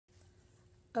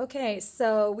Okay,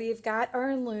 so we've got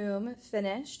our loom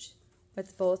finished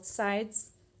with both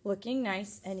sides looking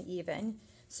nice and even.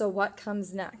 So what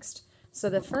comes next? So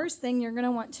the first thing you're going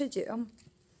to want to do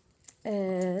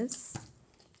is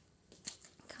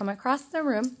come across the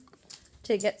room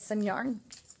to get some yarn.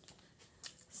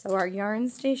 So our yarn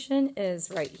station is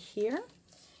right here.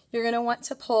 You're going to want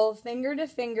to pull finger to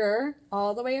finger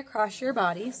all the way across your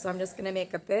body. So I'm just going to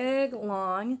make a big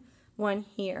long one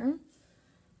here.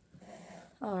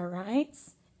 All right,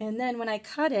 and then when I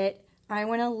cut it, I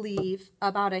want to leave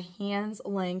about a hand's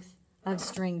length of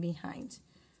string behind.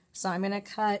 So I'm going to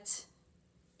cut,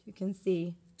 you can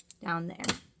see, down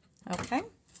there. Okay,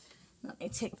 let me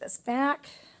take this back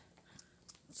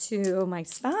to my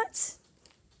spot.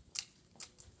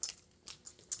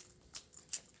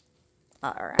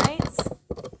 All right,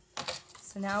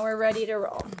 so now we're ready to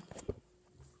roll.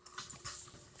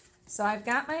 So I've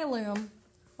got my loom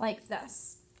like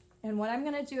this. And what I'm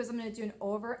going to do is I'm going to do an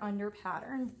over-under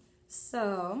pattern.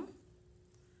 So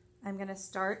I'm going to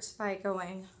start by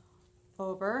going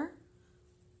over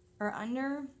or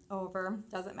under, over,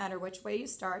 doesn't matter which way you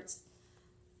start,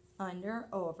 under,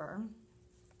 over,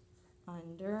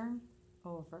 under,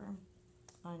 over,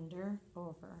 under,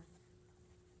 over,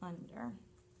 under.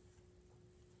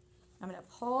 I'm going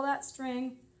to pull that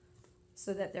string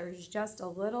so that there's just a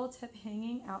little tip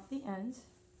hanging out the end.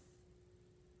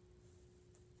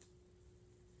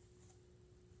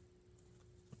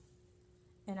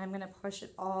 And I'm going to push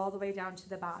it all the way down to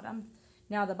the bottom.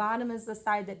 Now the bottom is the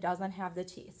side that doesn't have the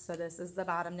teeth. So this is the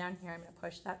bottom down here. I'm going to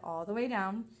push that all the way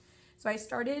down. So I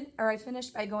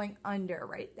finished by going under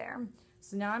right there.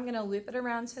 So now I'm going to loop it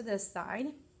around to this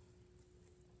side.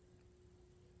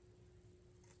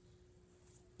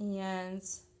 And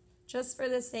just for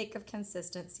the sake of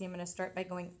consistency, I'm going to start by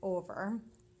going over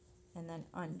and then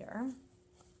under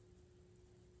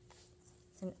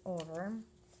and over,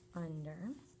 under,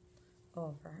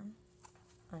 over,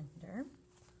 under,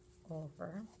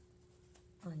 over,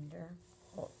 under,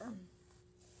 over.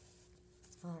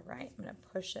 All right, I'm going to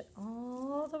push it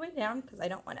all the way down because I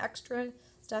don't want extra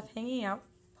stuff hanging out.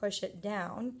 Push it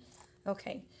down.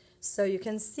 Okay, so you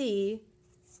can see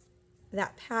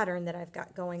that pattern that I've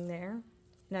got going there,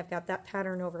 and I've got that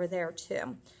pattern over there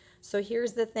too. So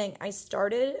here's the thing. I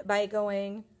started by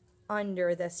going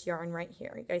under this yarn right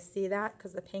here. You guys see that?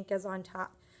 Because the pink is on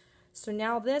top. So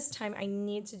now this time I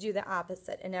need to do the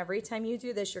opposite, and every time you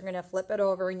do this you're going to flip it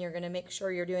over and you're going to make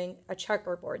sure you're doing a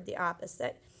checkerboard, the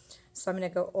opposite. So I'm going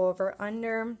to go over,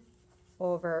 under,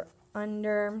 over,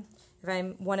 under. If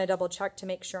I want to double check to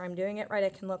make sure I'm doing it right, I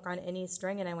can look on any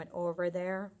string, and I went over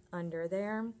there, under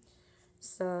there.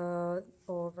 So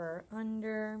over,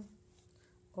 under,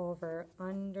 over,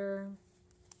 under,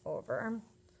 over.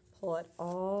 Pull it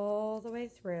all the way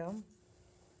through.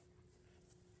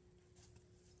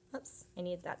 Oops, I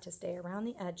need that to stay around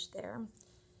the edge there.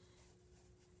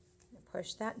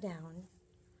 Push that down,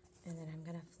 and then I'm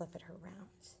going to flip it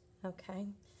around. Okay.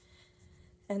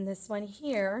 And this one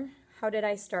here, how did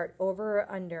I start? Over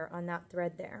or under on that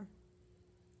thread there?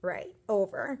 Right,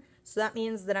 over. So that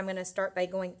means that I'm going to start by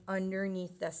going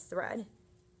underneath this thread.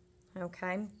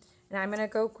 Okay. And I'm going to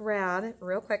go grab,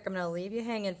 real quick, I'm going to leave you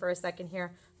hanging for a second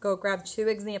here. Go grab 2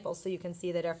 examples so you can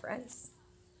see the difference.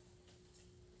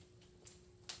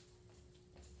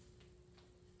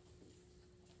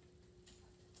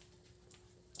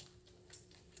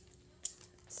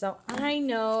 So I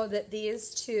know that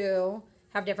these 2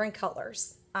 have different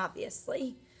colors,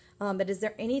 obviously. But is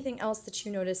there anything else that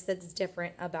you notice that's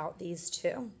different about these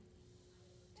 2?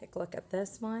 Take a look at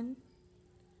this one.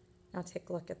 Now take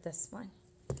a look at this one.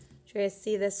 Do you guys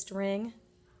see this string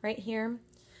right here?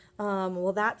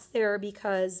 Well, that's there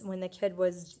because when the kid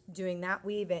was doing that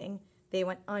weaving, they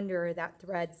went under that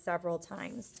thread several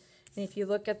times. And if you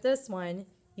look at this one,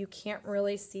 you can't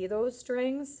really see those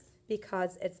strings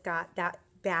because it's got that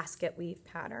basket weave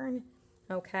pattern.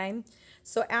 Okay,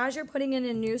 so as you're putting in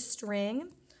a new string,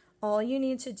 all you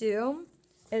need to do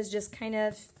is just kind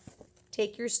of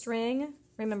take your string.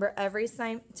 Remember, every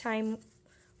time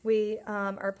we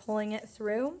are pulling it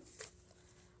through,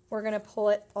 we're going to pull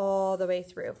it all the way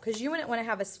through because you wouldn't want to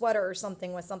have a sweater or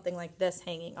something with something like this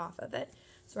hanging off of it.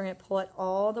 So we're going to pull it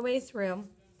all the way through.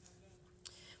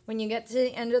 When you get to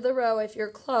the end of the row, if you're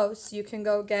close, you can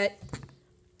go get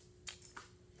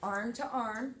arm to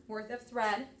arm worth of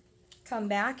thread, come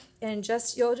back, and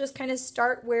you'll just kind of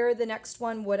start where the next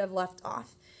one would have left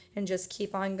off and just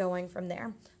keep on going from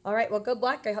there. All right, well, good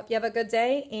luck. I hope you have a good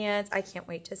day, and I can't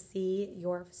wait to see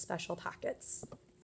your special pockets.